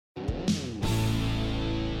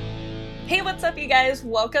Hey, what's up, you guys?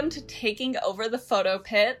 Welcome to Taking Over the Photo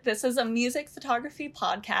Pit. This is a music photography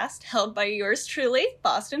podcast held by yours truly,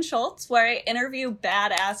 Boston Schultz, where I interview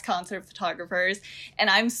badass concert photographers. And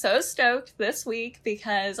I'm so stoked this week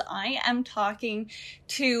because I am talking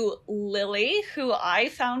to Lily, who I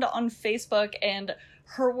found on Facebook, and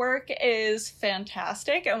her work is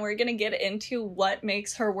fantastic, and we're going to get into what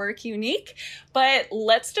makes her work unique. But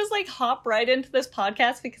let's just hop right into this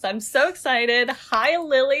podcast because I'm so excited. Hi,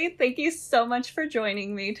 Lily. Thank you so much for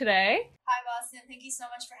joining me today. Hi, Boston. Thank you so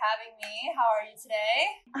much for having me. How are you today?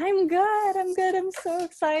 I'm good. I'm so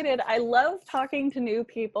excited. I love talking to new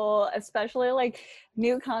people, especially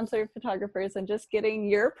new concert photographers, and just getting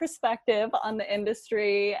your perspective on the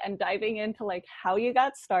industry and diving into how you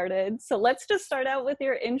got started. So let's just start out with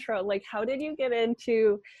your intro. How did you get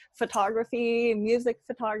into photography, music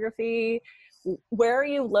photography? Where are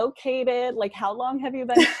you located? How long have you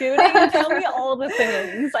been shooting? Tell me all the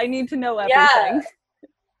things. I need to know everything.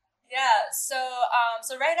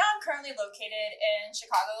 So right now I'm currently located in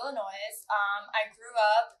Chicago, Illinois. I grew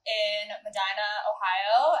up in Medina,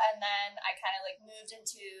 Ohio, and then I kind of moved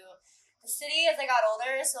into the city as I got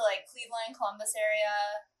older, so Cleveland, Columbus area.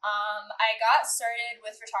 I got started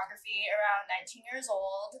with photography around 19 years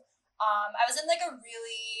old. I was in a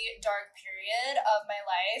really dark period of my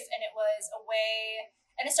life, and it was a way,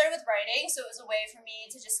 and it started with writing, so it was a way for me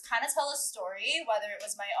to just kind of tell a story, whether it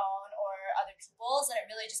was my own or other people's, and it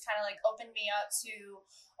really just kind of opened me up to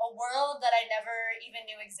a world that I never even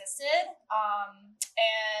knew existed,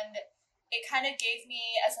 and it kind of gave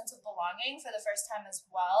me a sense of belonging for the first time as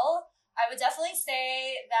well. I would definitely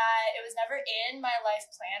say that it was never in my life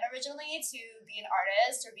plan originally to be an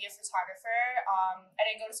artist or be a photographer. I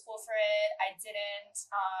didn't go to school for it. I didn't.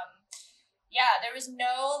 There was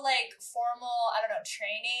no formal,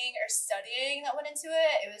 training or studying that went into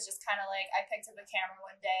it. It was just kind of I picked up a camera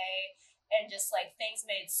one day and just things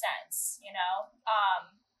made sense, you know?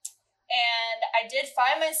 And I did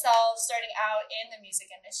find myself starting out in the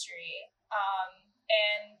music industry.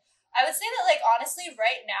 And I would say that honestly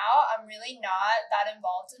right now I'm really not that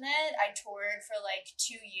involved in it. I toured for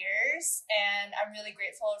 2 years, and I'm really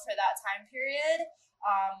grateful for that time period.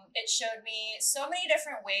 It showed me so many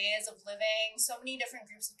different ways of living, so many different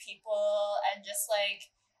groups of people, and just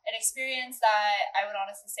an experience that I would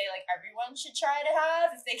honestly say everyone should try to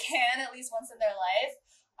have if they can, at least once in their life.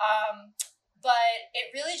 But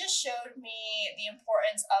it really just showed me the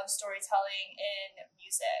importance of storytelling in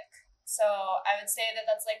music. So I would say that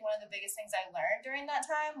that's one of the biggest things I learned during that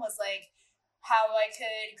time was how I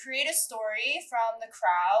could create a story from the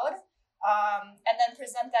crowd, and then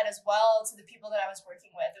present that as well to the people that I was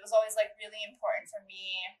working with. It was always really important for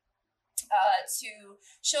me to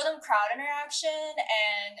show them crowd interaction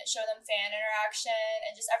and show them fan interaction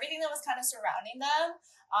and just everything that was kind of surrounding them.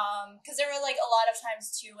 Because there were a lot of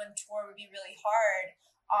times too when tour would be really hard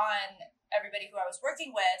on everybody who I was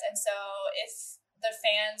working with. And so if the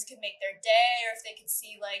fans could make their day, or if they could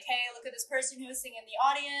see hey, look at this person who was singing in the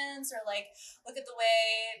audience, or look at the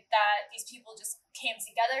way that these people just came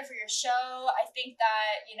together for your show, I think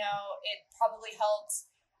that, it probably helped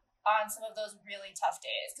on some of those really tough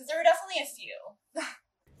days, because there were definitely a few.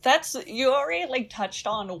 You already touched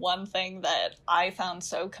on one thing that I found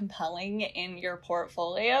so compelling in your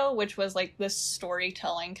portfolio, which was the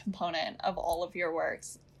storytelling component of all of your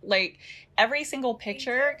works. Every single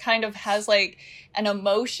picture kind of has an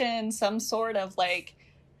emotion, some sort of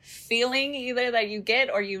feeling either that you get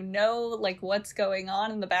or what's going on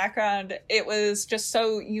in the background. It was just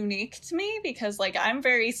so unique to me because I'm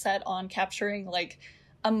very set on capturing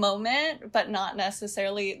a moment, but not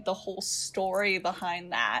necessarily the whole story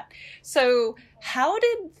behind that. So how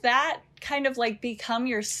did that kind of become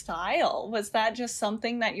your style? Was that just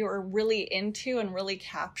something that you were really into and really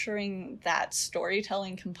capturing that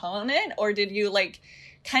storytelling component? Or did you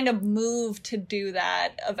kind of move to do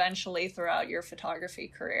that eventually throughout your photography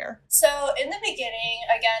career? So in the beginning,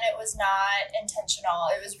 again, it was not intentional.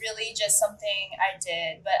 It was really just something I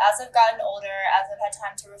did. But as I've gotten older, as I've had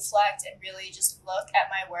time to reflect and really just look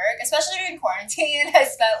at my work, especially during quarantine, I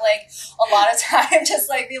spent a lot of time just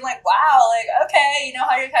being wow, okay, you know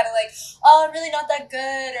how you're kind of oh, I'm really not that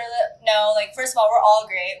good, or no, first of all, we're all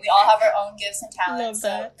great. We all have our own gifts and talents.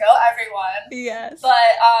 So go everyone. Yes.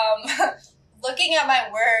 But looking at my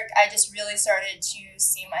work, I just really started to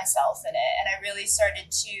see myself in it, and I really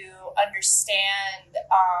started to understand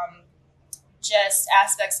just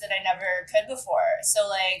aspects that I never could before. So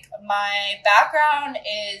my background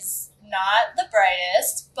is not the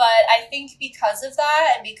brightest, but I think because of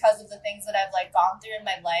that and because of the things that I've gone through in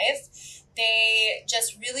my life, they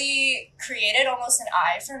just really created almost an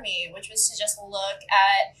eye for me, which was to just look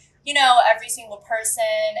at every single person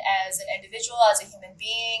as an individual, as a human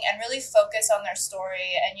being, and really focus on their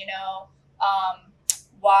story and,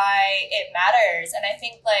 why it matters. And I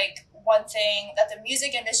think like one thing that the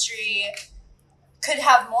music industry could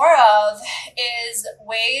have more of is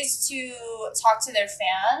ways to talk to their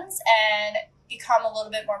fans and become a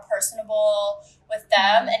little bit more personable with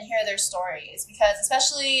them and hear their stories, because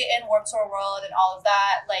especially in Warped Tour world and all of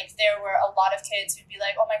that, like there were a lot of kids who'd be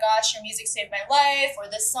like, oh my gosh, your music saved my life, or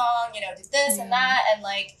this song, did this and that. And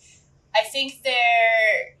like I think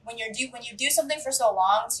when you do something for so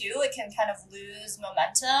long too, it can kind of lose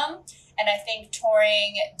momentum. And I think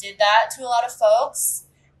touring did that to a lot of folks.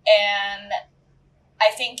 And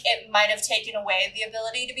I think it might have taken away the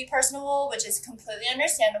ability to be personable, which is completely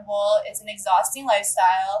understandable. It's an exhausting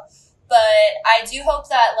lifestyle. But I do hope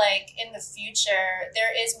that, like, in the future,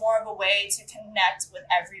 there is more of a way to connect with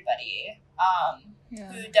everybody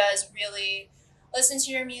who does really listen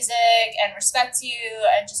to your music and respect you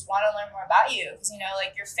and just want to learn more about you. Because,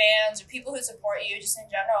 like, your fans or people who support you just in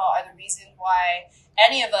general are the reason why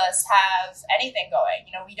any of us have anything going.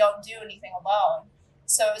 We don't do anything alone.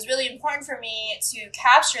 So it was really important for me to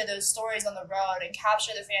capture those stories on the road and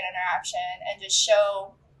capture the fan interaction and just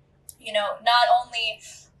show, not only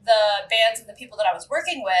the bands and the people that I was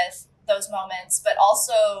working with those moments, but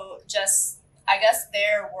also just, I guess,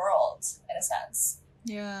 their world in a sense.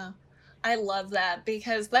 Yeah, I love that,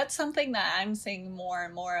 because that's something that I'm seeing more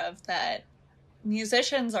and more of, that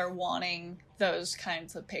musicians are wanting those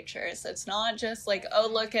kinds of pictures. It's not just like, oh,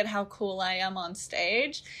 look at how cool I am on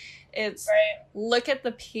stage. It's look at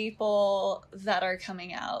the people that are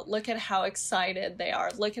coming out. Look at how excited they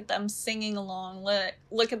are. Look at them singing along.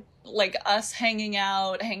 Look at like us hanging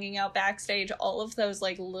out backstage. All of those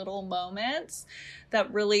like little moments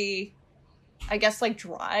that really, I guess, like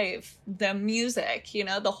drive the music,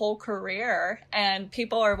 the whole career. And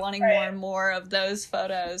people are wanting more and more of those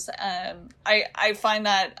photos. I find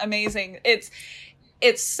that amazing.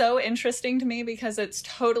 It's so interesting to me because it's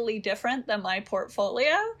totally different than my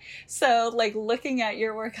portfolio. So like looking at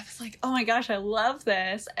your work, I was like, oh my gosh, I love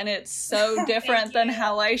this. And it's so different than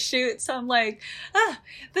how I shoot. So I'm like,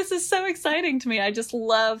 this is so exciting to me. I just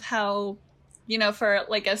love how, for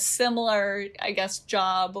like a similar, I guess,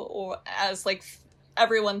 job, or as like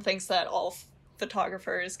everyone thinks that all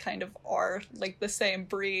photographers kind of are like the same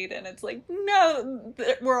breed, and it's like, no,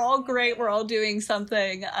 we're all great, we're all doing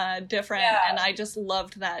something different. And I just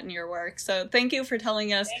loved that in your work, so thank you for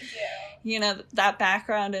telling us that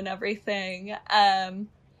background and everything.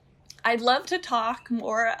 I'd love to talk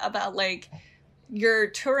more about like your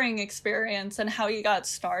touring experience and how you got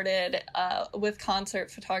started with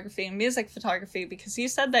concert photography and music photography, because you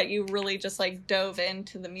said that you really just like dove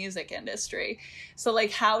into the music industry. So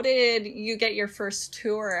like, how did you get your first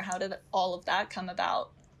tour? How did all of that come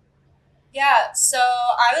about? Yeah, so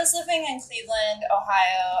I was living in Cleveland,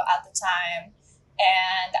 Ohio at the time,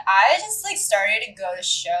 and I just like started to go to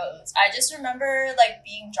shows. I just remember like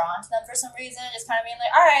being drawn to them for some reason, just kind of being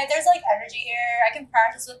like, all right, there's like energy here. I can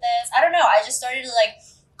practice with this. I don't know. I just started to like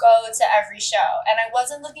go to every show, and I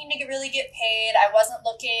wasn't looking to really get paid. I wasn't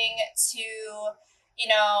looking to,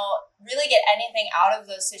 really get anything out of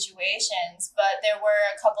those situations. But there were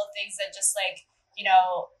a couple of things that just like,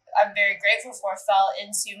 I'm very grateful for fell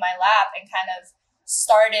into my lap and kind of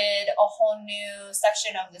started a whole new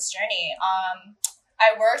section of this journey.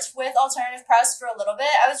 I worked with Alternative Press for a little bit.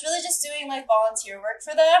 I was really just doing like volunteer work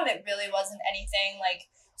for them. It really wasn't anything like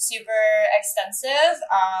super extensive.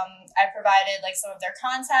 I provided like some of their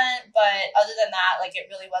content, but other than that, like it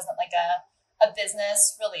really wasn't like a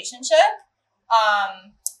business relationship.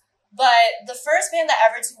 But the first band that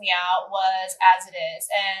ever took me out was As It Is,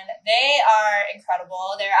 and they are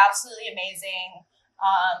incredible. They're absolutely amazing.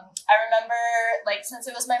 I remember, like, since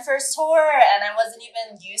it was my first tour and I wasn't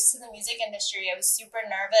even used to the music industry, I was super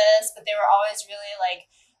nervous, but they were always really, like,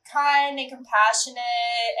 kind and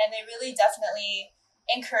compassionate, and they really definitely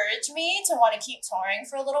encouraged me to want to keep touring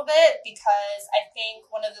for a little bit, because I think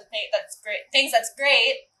one of the things that's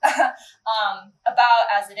great about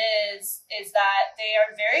As It Is that they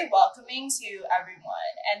are very welcoming to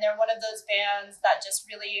everyone, and they're one of those bands that just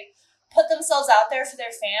really put themselves out there for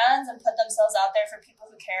their fans and put themselves out there for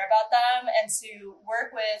people who care about them. And to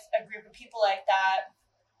work with a group of people like that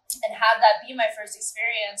and have that be my first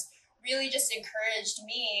experience really just encouraged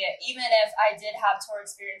me, even if I did have tour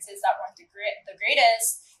experiences that weren't the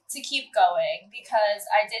greatest, to keep going, because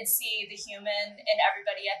I did see the human in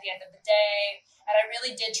everybody at the end of the day. And I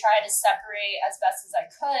really did try to separate as best as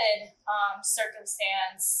I could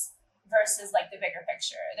circumstance versus like the bigger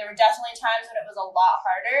picture. There were definitely times when it was a lot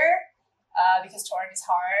harder, because touring is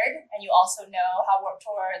hard, and you also know how the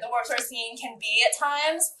Warped Tour scene can be at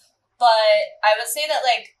times. But I would say that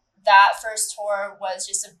like that first tour was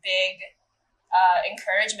just a big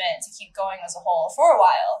encouragement to keep going as a whole for a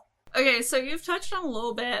while. Okay, so you've touched on a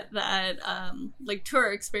little bit that, like,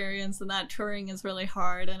 tour experience and that touring is really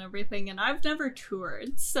hard and everything, and I've never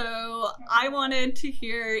toured, so I wanted to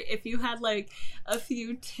hear if you had, like, a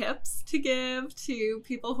few tips to give to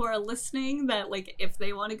people who are listening that, like, if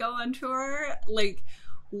they want to go on tour, like,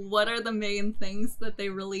 what are the main things that they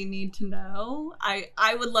really need to know?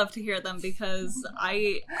 I would love to hear them because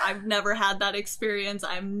I've never had that experience.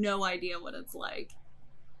 I have no idea what it's like.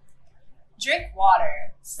 Drink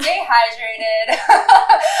water. Stay hydrated.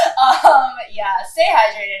 Stay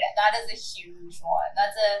hydrated. That is a huge one.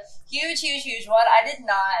 That's a huge one. I did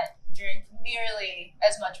not drink nearly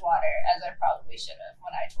as much water as I probably should have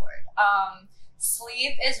when I toured.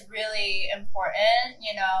 Sleep is really important.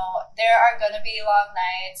 You know, there are going to be long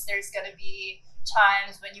nights. There's going to be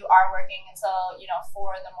times when you are working until,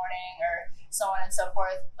 4 a.m. or so on and so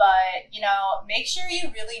forth. But, make sure you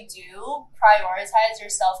really do prioritize your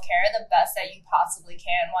self-care the best that you possibly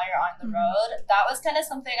can while you're on the road. That was kind of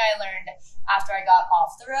something I learned after I got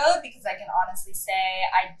off the road, because I can honestly say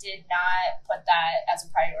I did not put that as a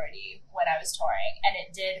priority when I was touring, and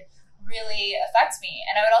it did really affect me.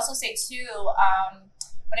 And I would also say too,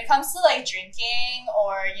 when it comes to like drinking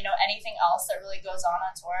or, anything else that really goes on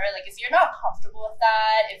tour, like if you're not comfortable with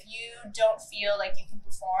that, if you don't feel like you can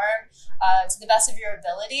perform to the best of your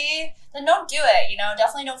ability, then don't do it.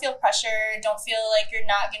 Definitely don't feel pressure. Don't feel like you're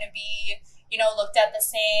not going to be, looked at the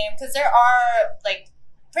same, because there are like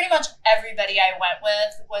pretty much everybody I went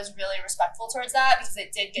with was really respectful towards that, because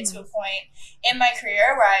it did get to a point in my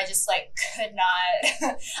career where I just like could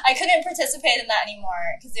not, I couldn't participate in that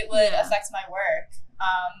anymore because it would affect my work.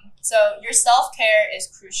 So your self-care is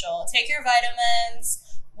crucial. Take your vitamins,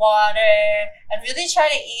 water, and really try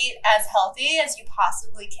to eat as healthy as you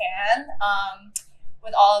possibly can.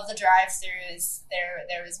 With all of the drive-thrus,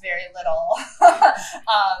 there was very little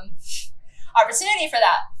opportunity for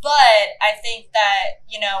that. But I think that,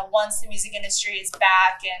 once the music industry is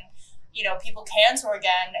back and, people can tour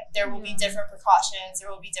again, there will be different precautions, there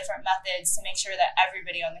will be different methods to make sure that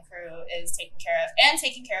everybody on the crew is taken care of and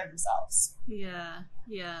taking care of themselves. Yeah.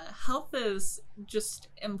 Health is just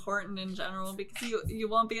important in general, because you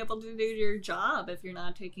won't be able to do your job if you're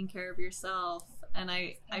not taking care of yourself. And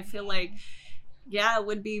I feel like, it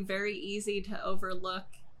would be very easy to overlook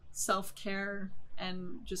self-care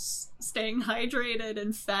and just staying hydrated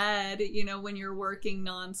and fed, when you're working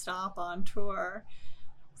nonstop on tour.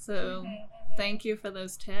 So thank you for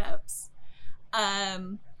those tips.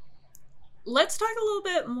 Let's talk a little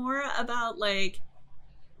bit more about like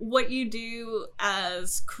what you do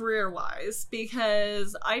as career-wise,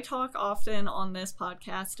 because I talk often on this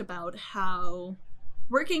podcast about how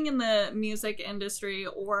working in the music industry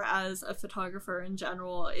or as a photographer in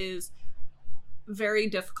general is very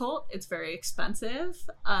difficult. It's very expensive.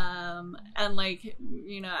 And like,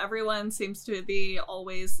 everyone seems to be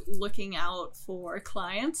always looking out for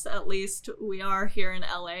clients. At least we are here in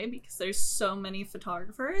LA because there's so many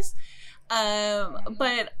photographers.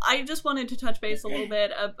 But I just wanted to touch base a little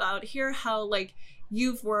bit about how like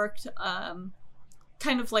you've worked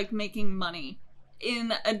kind of like making money.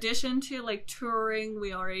 In addition to like touring,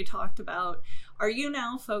 we already talked about, are you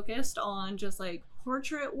now focused on just like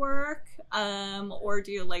portrait work, or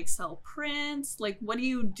do you like sell prints? Like, what do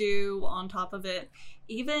you do on top of it,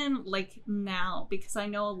 even like now? Because I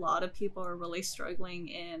know a lot of people are really struggling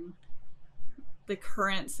in the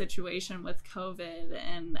current situation with COVID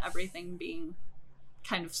and everything being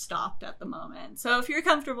kind of stopped at the moment. So if you're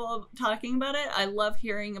comfortable talking about it, I love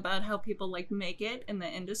hearing about how people like make it in the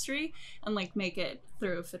industry and like make it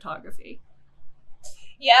through photography.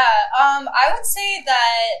 I would say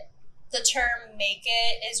that the term make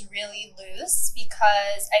it is really loose,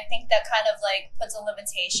 because I think that kind of like puts a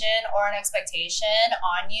limitation or an expectation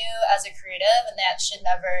on you as a creative, and that should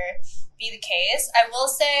never be the case. I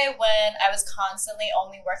will say, when I was constantly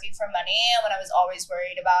only working for money, and when I was always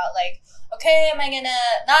worried about like, okay, am I gonna,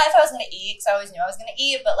 not if I was gonna eat, because I always knew I was gonna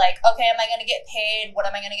eat, but like, okay, am I gonna get paid? What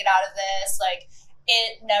am I gonna get out of this? Like,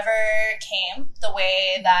 it never came the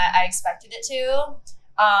way that I expected it to.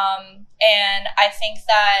 And I think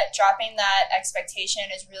that dropping that expectation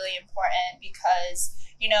is really important, because,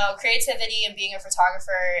 creativity and being a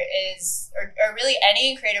photographer is, or really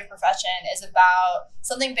any creative profession, is about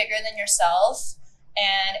something bigger than yourself.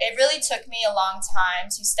 And it really took me a long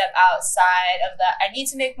time to step outside of the, I need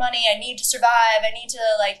to make money, I need to survive, I need to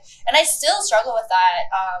like, and I still struggle with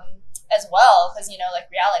that, as well, because,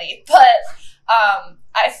 like reality. But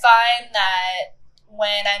I find that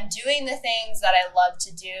when I'm doing the things that I love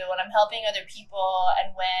to do, when I'm helping other people,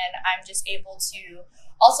 and when I'm just able to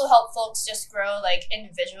also help folks just grow like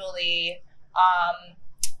individually,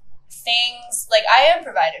 things like I am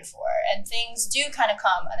provided for, and things do kind of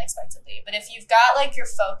come unexpectedly. But if you've got like your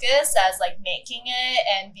focus as like making it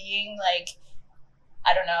and being like,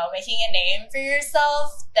 I don't know, making a name for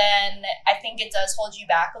yourself, then I think it does hold you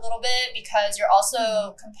back a little bit, because you're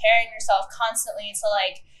also comparing yourself constantly to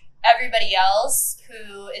like everybody else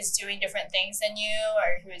who is doing different things than you,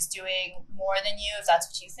 or who is doing more than you, if that's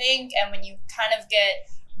what you think. And when you kind of get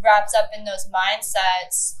wrapped up in those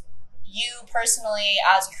mindsets, you personally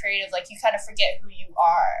as a creative, like you kind of forget who you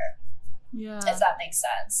are. Yeah. If that makes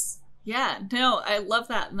sense. Yeah, no, I love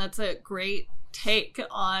that. And that's a great take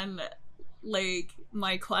on like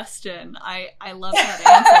my question. I love that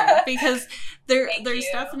answer because there's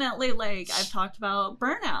definitely like, I've talked about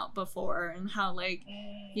burnout before, and how like,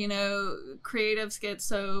 you know, creatives get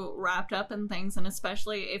so wrapped up in things, and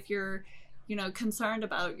especially if you're, you know, concerned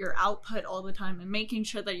about your output all the time and making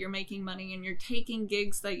sure that you're making money and you're taking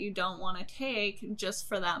gigs that you don't want to take just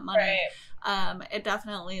for that money. Right. It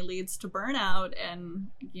definitely leads to burnout. And,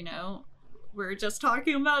 you know, we're just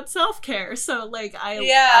talking about self-care. So like, I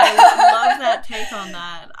love that take on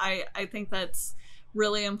that. I think that's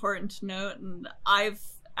really important to note. And I've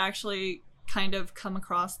actually kind of come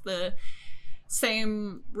across the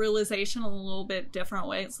same realization in a little bit different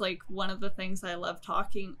ways. Like, one of the things I love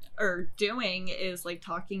talking or doing is like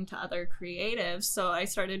talking to other creatives. So I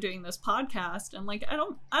started doing this podcast, and like I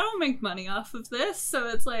don't make money off of this. So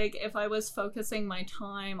it's like, if I was focusing my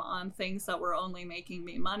time on things that were only making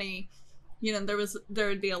me money, you know, there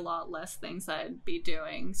would be a lot less things I'd be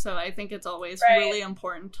doing. So I think it's always really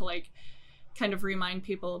important to like kind of remind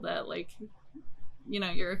people that like, you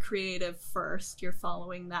know, you're a creative first, you're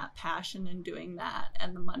following that passion and doing that,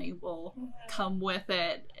 and the money will come with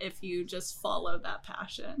it if you just follow that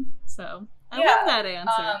passion. So I love that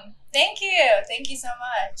answer. Thank you so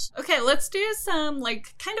much. Okay, let's do some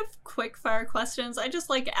like kind of quick fire questions. I just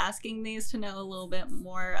like asking these to know a little bit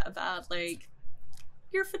more about like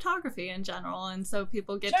your photography in general, and so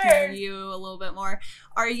people get to know you a little bit more.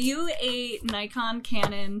 Are you a Nikon,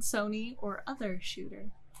 Canon, Sony, or other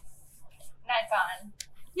shooter? Nikon.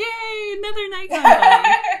 Yay, another Nikon buddy.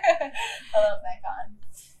 I love Nikon.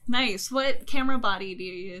 Nice. What camera body do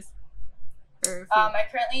you use? I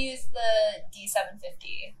currently use the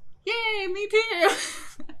D750. Yay, me too.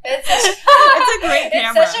 It's a great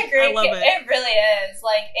camera. It's such a great camera. It really is.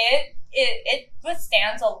 Like it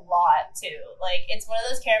withstands a lot too. Like, it's one of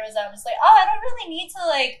those cameras that I'm just like, oh, I don't really need to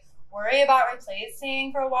like worry about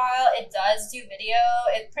replacing for a while. It does do video.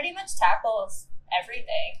 It pretty much tackles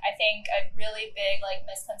everything. I think a really big like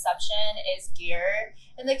misconception is gear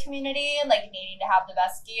in the community, and like needing to have the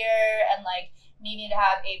best gear, and like needing to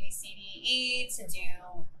have A, B, C, D, E to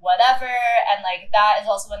do whatever. And like that is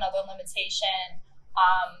also another limitation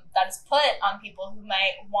that is put on people who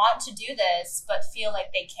might want to do this but feel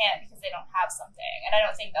like they can't because they don't have something. And I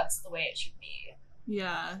don't think that's the way it should be.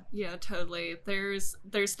 Yeah, totally. There's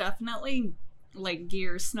definitely like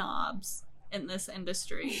gear snobs in this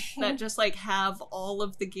industry that just like have all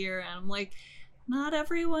of the gear, and I'm like, not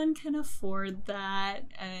everyone can afford that.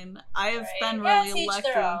 And I've been really lucky.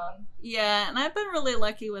 And I've been really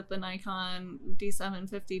lucky with the Nikon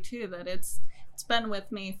D750 too, that it's been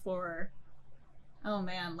with me for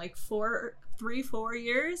like 4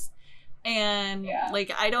 years. And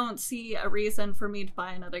like, I don't see a reason for me to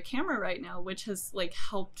buy another camera right now, which has like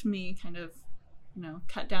helped me kind of, you know,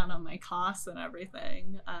 cut down on my costs and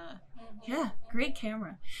everything. Great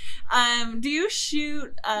camera. Do you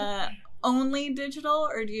shoot only digital,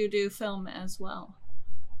 or do you do film as well?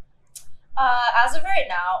 As of right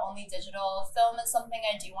now, only digital. Film is something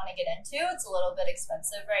I do want to get into. It's a little bit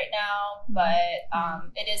expensive right now,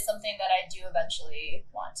 but it is something that I do eventually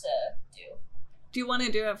want to do. Do you want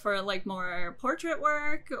to do it for like more portrait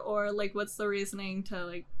work, or like what's the reasoning to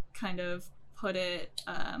like kind of put it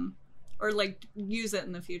or like use it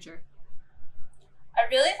in the future? I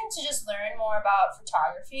really think to just learn more about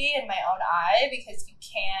photography in my own eye, because you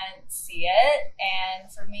can't see it. And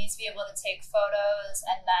for me to be able to take photos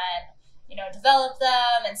and then, you know, develop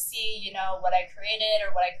them and see, you know, what I created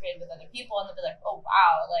or what I created with other people, and they'll be like, oh,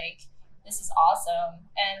 wow, like, this is awesome.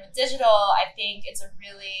 And with digital, I think it's a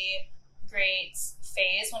really great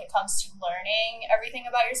phase when it comes to learning everything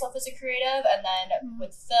about yourself as a creative. And then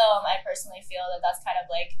with film, I personally feel that that's kind of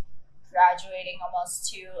like graduating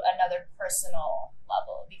almost to another personal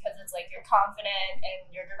level, because it's like you're confident in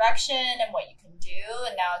your direction and what you can do,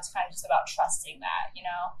 and now it's kind of just about trusting that, you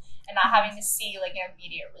know, and not having to see like an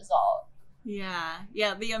immediate result. Yeah,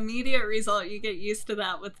 the immediate result, you get used to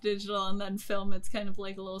that with digital, and then film, it's kind of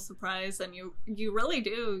like a little surprise, and you really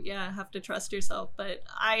do, yeah, have to trust yourself. But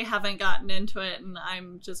I haven't gotten into it, and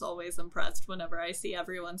I'm just always impressed whenever I see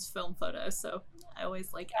everyone's film photos, so I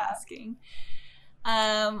always like asking.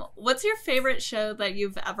 What's your favorite show that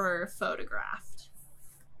you've ever photographed?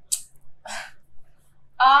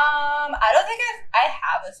 I don't think I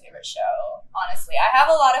have a favorite show, honestly. I have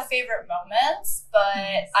a lot of favorite moments,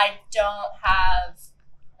 but I don't have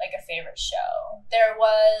like a favorite show. There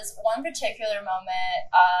was one particular moment,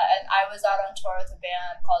 and I was out on tour with a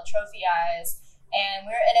band called Trophy Eyes, and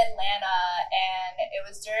we were in Atlanta, and it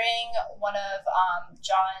was during one of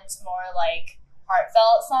John's more like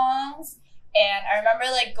heartfelt songs, and I remember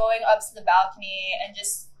like going up to the balcony and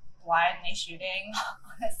just blindly shooting,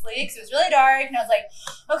 honestly, because it was really dark, and I was like,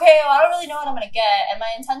 okay, well, I don't really know what I'm gonna get, and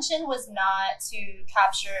my intention was not to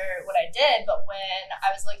capture what I did, but when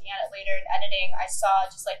I was looking at it later in editing, I saw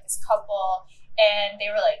just like this couple, and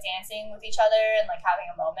they were like dancing with each other and like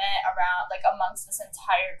having a moment around like amongst this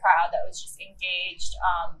entire crowd that was just engaged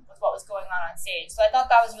with what was going on stage. So I thought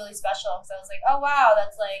that was really special, because I was like, oh wow,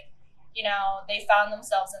 that's like, you know, they found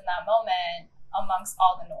themselves in that moment amongst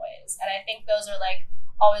all the noise, and I think those are like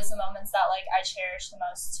always the moments that like I cherish the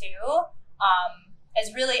most too,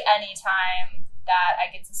 is really any time that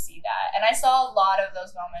I get to see that. And I saw a lot of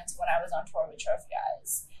those moments when I was on tour with Trophy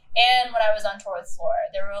Eyes, and when I was on tour with Floor.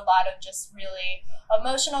 There were a lot of just really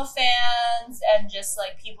emotional fans, and just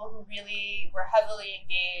like people who really were heavily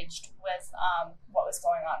engaged with what was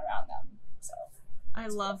going on around them. So I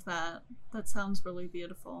love that. That sounds really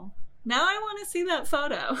beautiful. Now I want to see that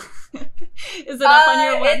photo. Is it up on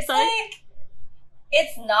your website?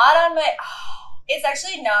 It's not on my... It's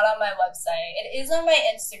actually not on my website. It is on my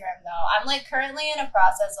Instagram, though. I'm, like, currently in a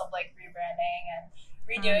process of, like, rebranding and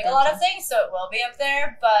redoing a lot of things, so it will be up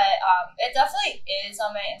there. But it definitely is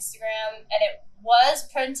on my Instagram, and it was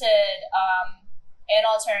printed in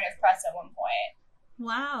alternative press at one point.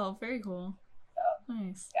 Wow, very cool. So,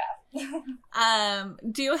 nice. Yeah.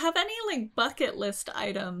 Do you have any, like, bucket list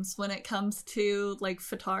items when it comes to, like,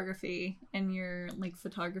 photography in your, like,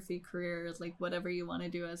 photography career, like, whatever you want to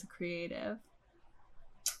do as a creative?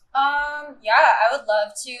 Yeah, I would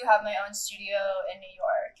love to have my own studio in New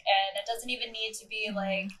York, and it doesn't even need to be,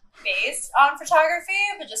 like, based on photography,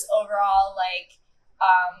 but just overall, like,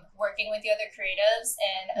 working with the other creatives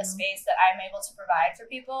in a space that I'm able to provide for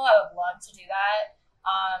people. I would love to do that.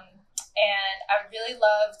 And I would really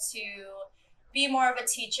love to be more of a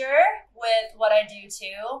teacher with what I do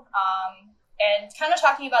too. And kind of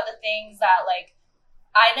talking about the things that like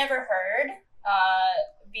I never heard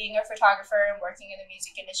being a photographer and working in the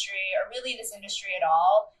music industry, or really this industry at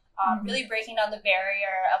all. Really breaking down the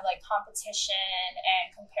barrier of like competition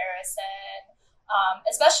and comparison,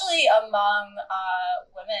 especially among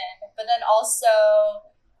women. But then also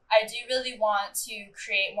I do really want to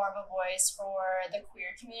create more of a voice for the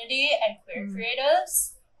queer community and queer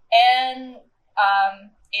creatives and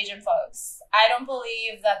Asian folks. I don't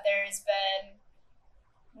believe that there's been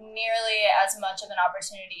nearly as much of an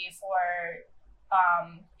opportunity for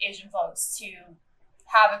Asian folks to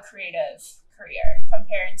have a creative career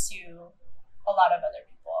compared to a lot of other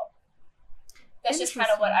people. That's just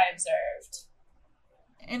kind of what I observed.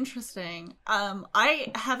 Interesting.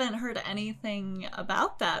 I haven't heard anything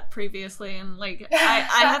about that previously, and like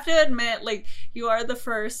I have to admit, like, you are the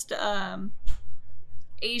first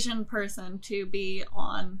Asian person to be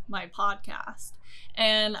on my podcast,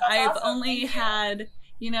 and I've only had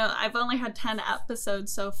 10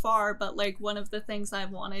 episodes so far, but like one of the things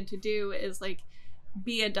I've wanted to do is like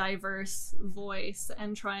be a diverse voice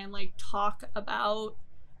and try and like talk about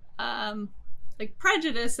like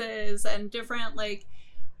prejudices and different like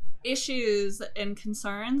issues and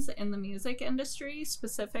concerns in the music industry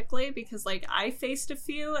specifically, because like I faced a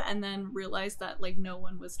few and then realized that like no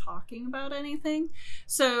one was talking about anything.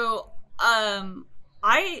 So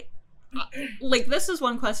I like, this is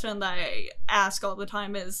one question that I ask all the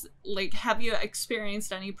time is like, have you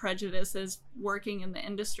experienced any prejudices working in the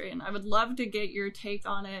industry? And I would love to get your take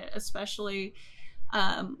on it, especially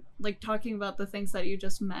like talking about the things that you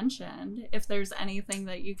just mentioned. If there's anything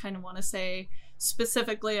that you kind of want to say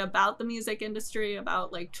specifically about the music industry,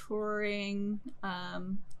 about like touring,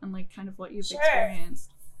 and like kind of what you've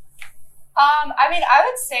experienced. I mean, I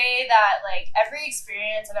would say that like every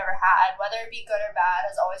experience I've ever had, whether it be good or bad,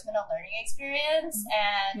 has always been a learning experience.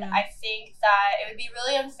 And I think that it would be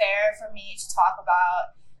really unfair for me to talk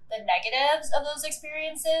about the negatives of those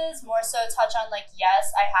experiences, more so touch on like,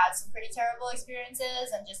 yes, I had some pretty terrible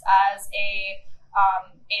experiences, and just as a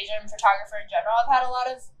Asian photographer in general, I've had a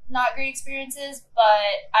lot of not great experiences,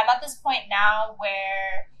 but I'm at this point now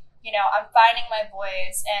where, you know, I'm finding my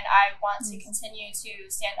voice and I want to continue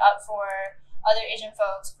to stand up for other Asian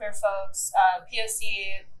folks, queer folks,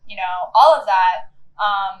 POC, you know, all of that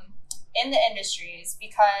in the industries,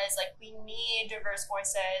 because like we need diverse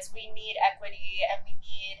voices, we need equity, and we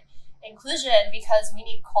need inclusion because we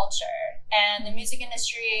need culture. And the music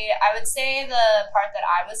industry, I would say the part that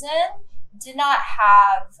I was in did not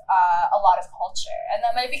have a lot of culture, and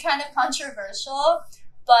that might be kind of controversial,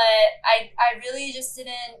 but I really just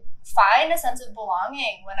didn't find a sense of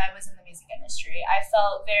belonging when I was in the music industry. I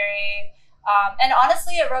felt very and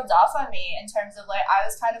honestly it rubbed off on me in terms of like I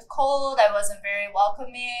was kind of cold, I wasn't very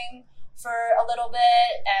welcoming for a little bit.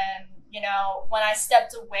 And you know, when I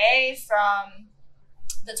stepped away from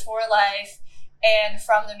the tour life and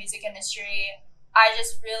from the music industry, I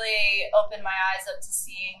just really opened my eyes up to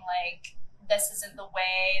seeing like this isn't the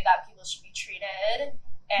way that people should be treated.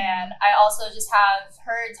 And I also just have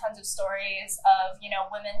heard tons of stories of, you know,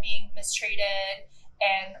 women being mistreated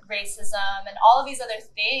and racism and all of these other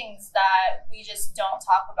things that we just don't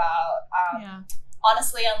talk about.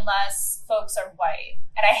 Honestly, unless folks are white.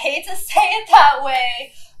 And I hate to say it that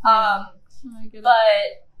way,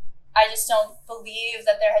 but I just don't believe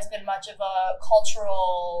that there has been much of a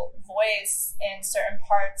cultural voice in certain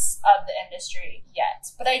parts of the industry yet.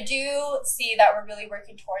 But I do see that we're really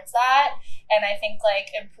working towards that. And I think like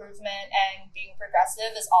improvement and being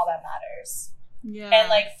progressive is all that matters. Yeah. And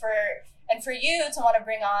like for you to want to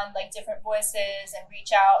bring on like different voices and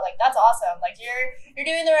reach out, like that's awesome. Like you're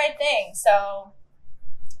doing the right thing. So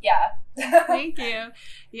yeah. Thank you.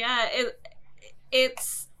 Yeah,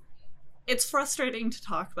 it's frustrating to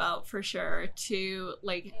talk about for sure. To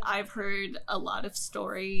like, I've heard a lot of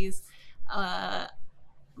stories,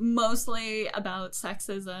 mostly about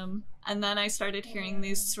sexism, and then I started hearing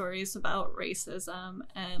these stories about racism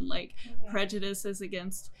and like prejudices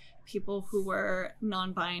against people who were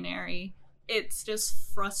non-binary. It's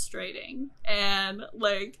just frustrating, and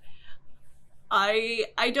like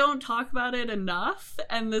I don't talk about it enough,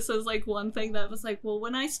 and this is like one thing that was like, well,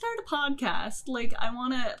 when I start a podcast, like I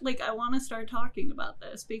want to start talking about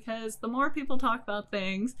this, because the more people talk about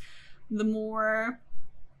things, the more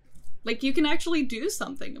like you can actually do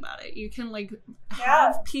something about it. You can like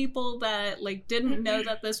have people that like didn't know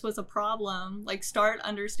that this was a problem like start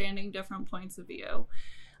understanding different points of view.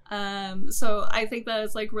 So I think that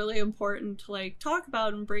it's like really important to like talk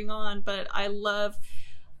about and bring on. But I love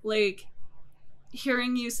like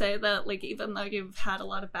hearing you say that, like, even though you've had a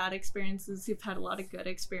lot of bad experiences, you've had a lot of good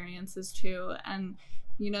experiences too. And,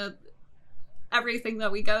 you know, everything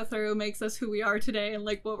that we go through makes us who we are today and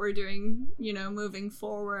like what we're doing, you know, moving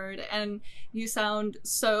forward. And you sound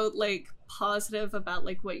so like positive about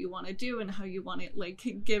like what you want to do and how you want to like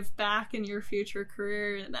give back in your future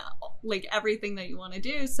career and like everything that you want to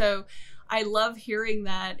do. So I love hearing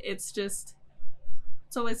that.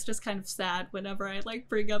 It's always just kind of sad whenever I like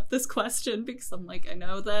bring up this question, because I'm like, I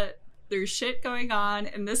know that there's shit going on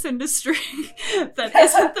in this industry that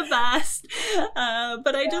isn't the best,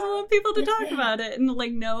 but I just want people to talk about it and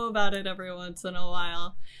like know about it every once in a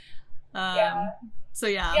while. So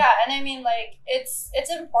yeah, and I mean, like, it's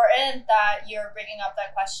important that you're bringing up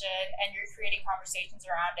that question and you're creating conversations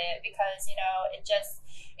around it, because, you know,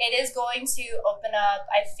 it is going to open up,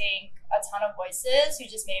 I think, a ton of voices who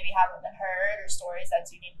just maybe haven't been heard, or stories that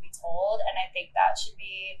do need to be told. And I think that should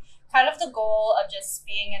be kind of the goal of just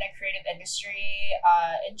being in a creative industry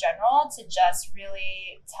in general, to just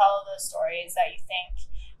really tell those stories that you think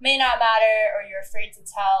may not matter or you're afraid to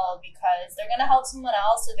tell, because they're going to help someone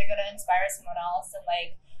else or they're going to inspire someone else. And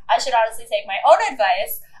like, I should honestly take my own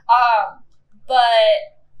advice.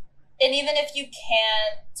 And even if you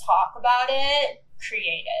can't talk about it,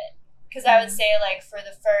 create it. Because I would say, like, for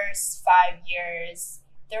the first 5 years,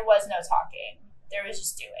 there was no talking. There was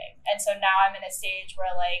just doing. And so now I'm in a stage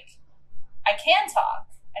where, like, I can talk,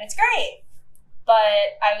 and it's great.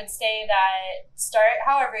 But I would say that start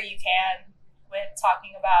however you can with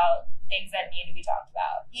talking about things that need to be talked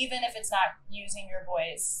about, even if it's not using your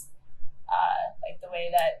voice like the way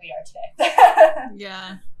that we are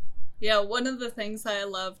today. Yeah, one of the things I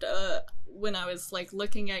loved when I was like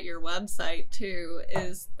looking at your website too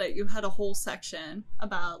is that you had a whole section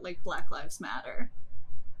about like Black Lives Matter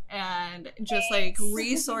and just like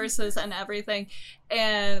resources and everything.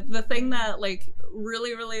 And the thing that like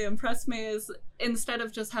really, really impressed me is instead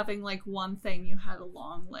of just having like one thing, you had a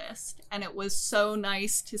long list. And it was so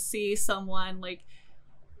nice to see someone like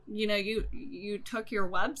you know, you took your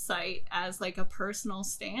website as like a personal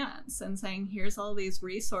stance and saying, here's all these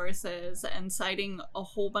resources and citing a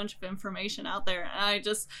whole bunch of information out there. And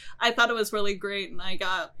I thought it was really great, and I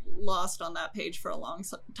got lost on that page for a long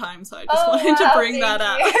time, so I just wanted to bring that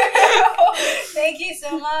up. Thank you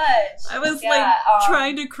so much. I was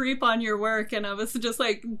trying to creep on your work, and I was just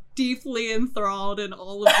like deeply enthralled in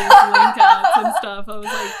all of these link outs and stuff. I was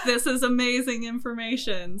like, this is amazing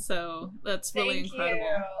information. So that's really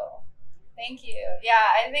incredible. Thank you.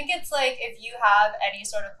 Yeah, I think it's like, if you have any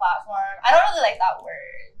sort of platform, I don't really like that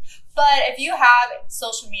word, but if you have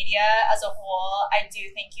social media as a whole, I do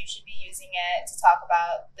think you should be using it to talk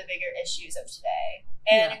about the bigger issues of today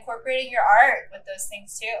and incorporating your art with those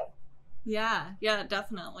things too. Yeah,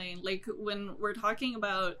 definitely. Like when we're talking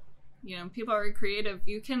about, you know, people are creative,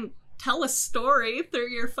 you can tell a story through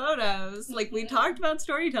your photos. Like we talked about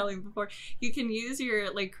storytelling before. You can use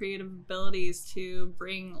your like creative abilities to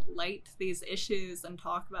bring light to these issues and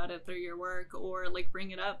talk about it through your work, or like bring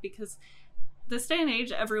it up, because this day and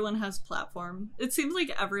age, everyone has platform. It seems like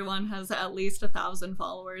everyone has at least 1,000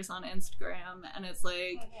 followers on Instagram, and it's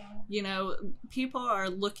like, you know, people are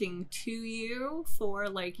looking to you for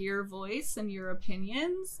like your voice and your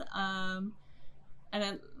opinions, and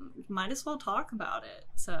it might as well talk about it.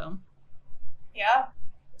 So yeah,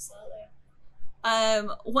 absolutely.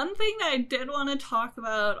 One thing that I did want to talk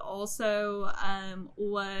about also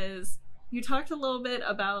was, you talked a little bit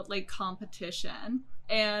about like competition,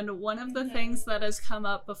 and one of the things that has come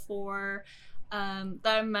up before that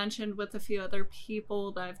I mentioned with a few other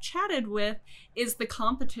people that I've chatted with is the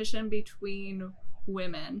competition between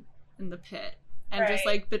women in the pit, and just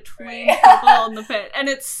like between people in the pit. And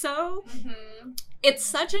it's so it's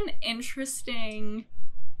such an interesting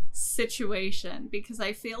situation, because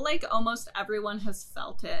I feel like almost everyone has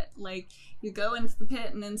felt it. Like you go into the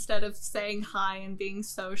pit, and instead of saying hi and being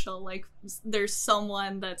social, like there's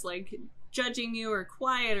someone that's like judging you or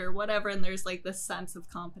quiet or whatever, and there's like this sense of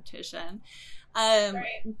competition.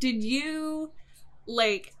 Did you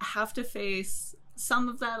like have to face some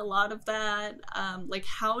of that, a lot of that? Like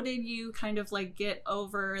how did you kind of like get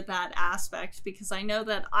over that aspect? Because I know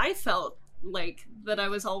that I felt like that I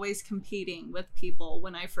was always competing with people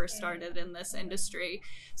when I first started in this industry.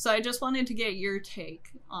 So I just wanted to get your take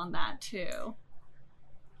on that too.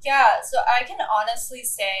 Yeah, so I can honestly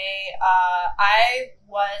say I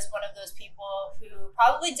was one of those people who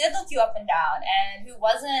probably did look you up and down, and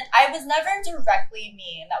I was never directly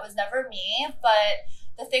mean. That was never me, but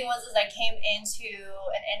the thing was I came into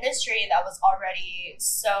an industry that was already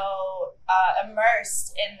so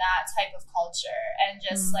immersed in that type of culture, and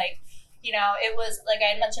just like, you know, it was like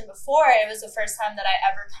I mentioned before, it was the first time that I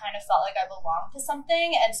ever kind of felt like I belonged to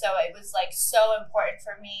something. And so it was like so important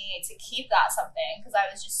for me to keep that something, because I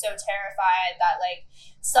was just so terrified that like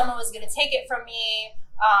someone was going to take it from me,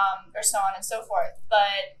 or so on and so forth.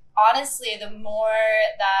 But honestly, the more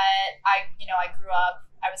that I grew up,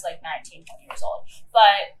 I was like 19, 20 years old.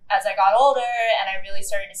 But as I got older and I really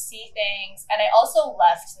started to see things, and I also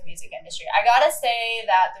left the music industry. I gotta say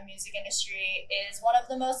that the music industry is one of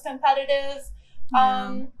the most competitive,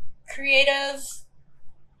 creative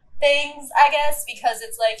things, I guess, because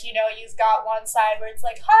it's like, you know, you've got one side where it's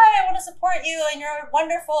like, hi, I want to support you and you're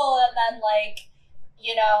wonderful. And then like,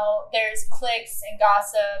 you know, there's cliques and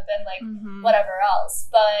gossip and like whatever else.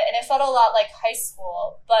 And it felt a lot like high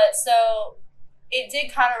school. But so it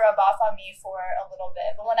did kind of rub off on me for a little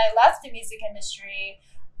bit. But when I left the music industry,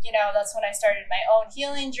 you know, that's when I started my own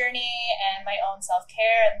healing journey and my own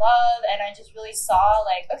self-care and love. And I just really saw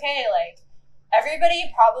like, okay, like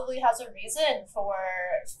everybody probably has a reason for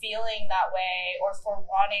feeling that way, or for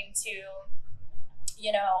wanting to,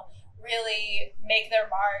 you know, really make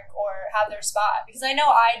their mark or have their spot. Because I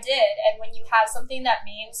know I did. And when you have something that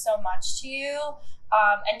means so much to you,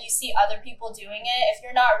 and you see other people doing it, if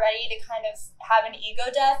you're not ready to kind of have an ego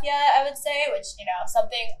death yet, I would say, which, you know,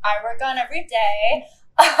 something I work on every day,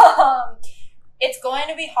 it's going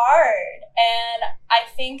to be hard. And I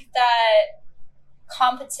think that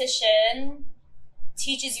competition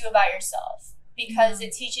teaches you about yourself, because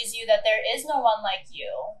it teaches you that there is no one like you,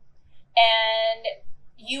 and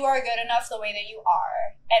you are good enough the way that you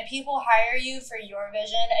are, and people hire you for your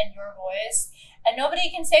vision and your voice, and nobody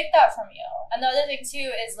can take that from you. And the other thing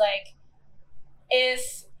too is like,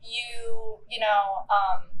 if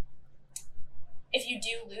if you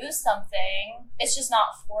do lose something, it's just not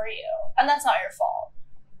for you, and that's not your fault.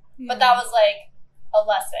 But that was like a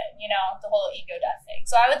lesson, you know, the whole ego death thing.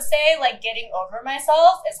 So I would say like getting over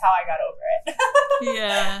myself is how I got over it.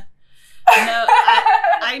 Yeah. No,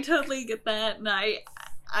 I totally get that. And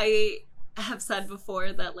I have said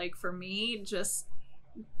before that like for me, just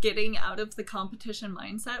getting out of the competition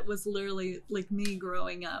mindset was literally like me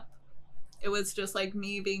growing up. It was just like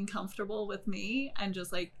me being comfortable with me and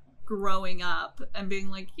just like growing up and being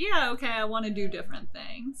like, yeah, okay, I want to do different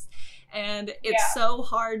things. And it's so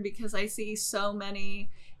hard because I see so many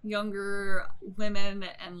younger women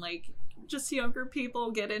and like just younger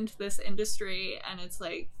people get into this industry, and it's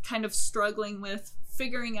like kind of struggling with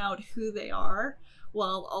figuring out who they are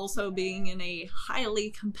while also being in a highly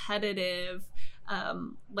competitive,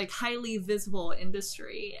 like highly visible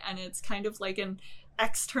industry. And it's kind of like an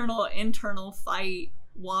external internal fight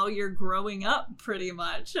while you're growing up pretty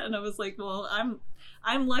much. And I was like, well,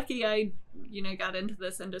 I'm lucky I got into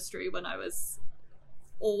this industry when I was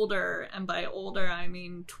older, and by older I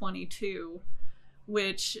mean 22,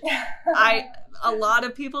 which a lot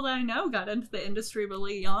of people that I know got into the industry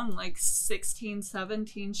really young, like 16,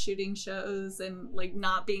 17, shooting shows and like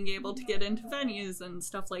not being able to get into venues and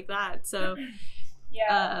stuff like that. So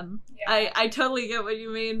I totally get what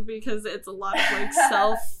you mean, because it's a lot of like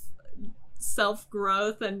self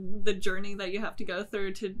growth and the journey that you have to go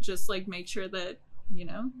through to just like make sure that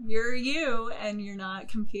you're you and you're not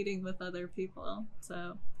competing with other people.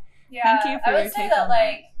 So thank you for your take on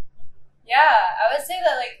that. I would say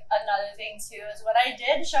that like another thing too is when I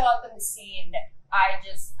did show up in the scene, I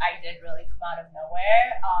did really come out of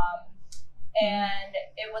nowhere. And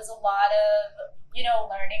it was a lot of,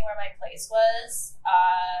 learning where my place was,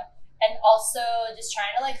 and also just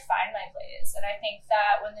trying to like find my place. And I think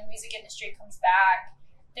that when the music industry comes back,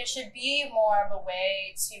 there should be more of a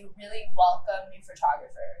way to really welcome new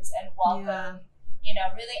photographers and welcome,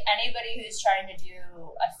 really anybody who's trying to do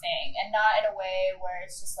a thing, and not in a way where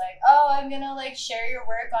it's just like, oh, I'm gonna like share your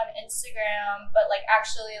work on Instagram, but like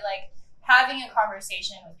actually like having a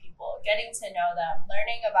conversation with people, getting to know them,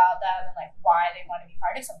 learning about them and like why they want to be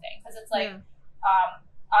part of something. Because it's like,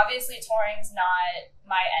 obviously touring's not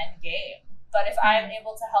my end game, but if I'm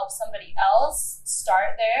able to help somebody else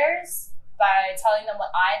start theirs by telling them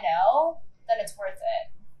what I know, then it's worth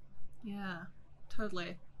it. Yeah,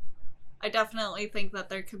 totally. I definitely think that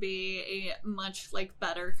there could be a much like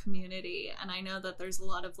better community, and I know that there's a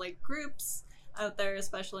lot of like groups out there,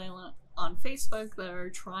 especially on Facebook, that are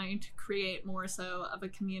trying to create more so of a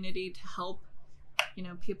community to help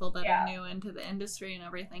people that are new into the industry and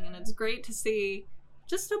everything. And it's great to see.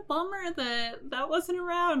 Just a bummer that wasn't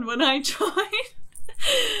around when I joined.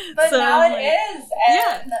 But so, now it is,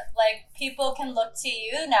 and like people can look to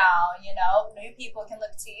you now, new people can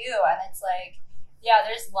look to you, and it's like,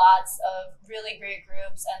 there's lots of really great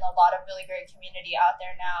groups and a lot of really great community out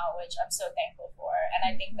there now, which I'm so thankful for. And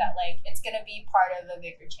I think that like it's going to be part of a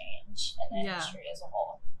bigger change in the industry as a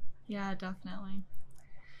whole. Yeah, definitely.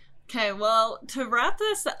 Okay, well, to wrap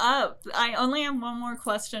this up, I only have one more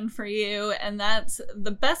question for you, and that's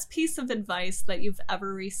the best piece of advice that you've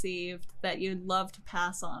ever received that you'd love to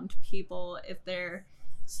pass on to people if they're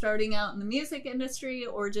starting out in the music industry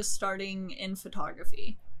or just starting in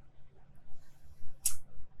photography.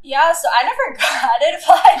 Yeah, so I never got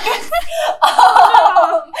advice.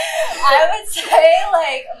 I would say,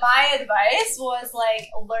 like, my advice was, like,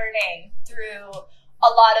 learning through a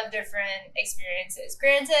lot of different experiences.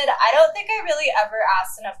 Granted, I don't think I really ever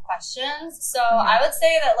asked enough questions. So I would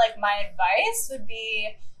say that, like, my advice would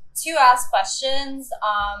be to ask questions,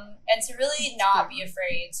 and to really not be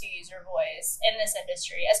afraid to use your voice in this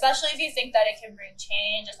industry, especially if you think that it can bring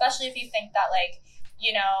change, especially if you think that, like,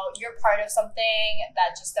 you're part of something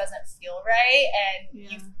that just doesn't feel right, and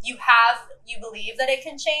you believe that it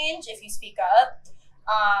can change if you speak up.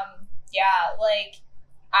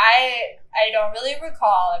 I don't really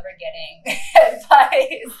recall ever getting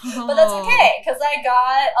advice, but that's okay, because I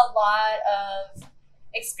got a lot of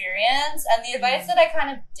experience, and the advice that I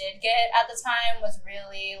kind of did get at the time was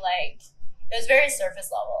really, like, it was very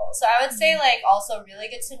surface level. So I would say, like, also really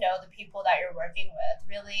get to know the people that you're working with.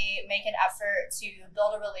 Really make an effort to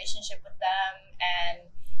build a relationship with them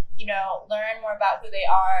and, learn more about who they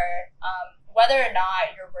are, whether or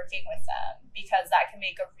not you're working with them, because that can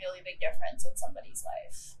make a really big difference in somebody's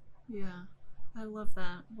life. Yeah, I love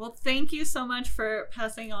that. Well, thank you so much for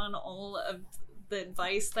passing on all of the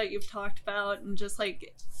advice that you've talked about and just,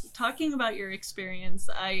 like, talking about your experience.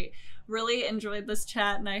 I really enjoyed this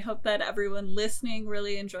chat, and I hope that everyone listening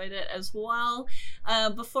really enjoyed it as well.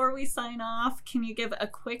 Before we sign off, can you give a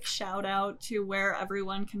quick shout out to where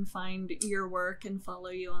everyone can find your work and follow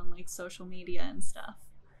you on, like, social media and stuff?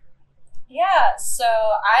 Yeah, so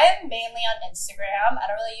I'm mainly on Instagram. I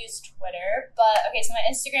don't really use Twitter, but okay, so my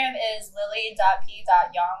Instagram is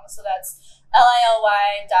lily.p.young, so that's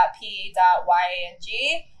lily.p.yang.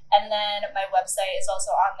 And then my website is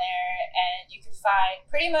also on there, and you can find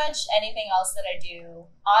pretty much anything else that I do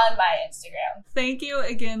on my Instagram. Thank you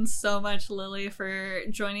again so much, Lily, for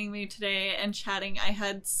joining me today and chatting. I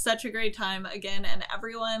had such a great time again, and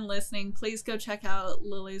everyone listening, please go check out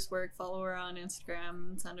Lily's work. Follow her on Instagram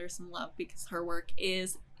and send her some love because her work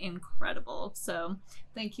is incredible. So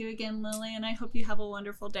thank you again, Lily, and I hope you have a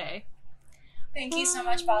wonderful day. Thank you so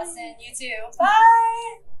much, Boston. You too.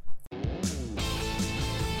 Bye!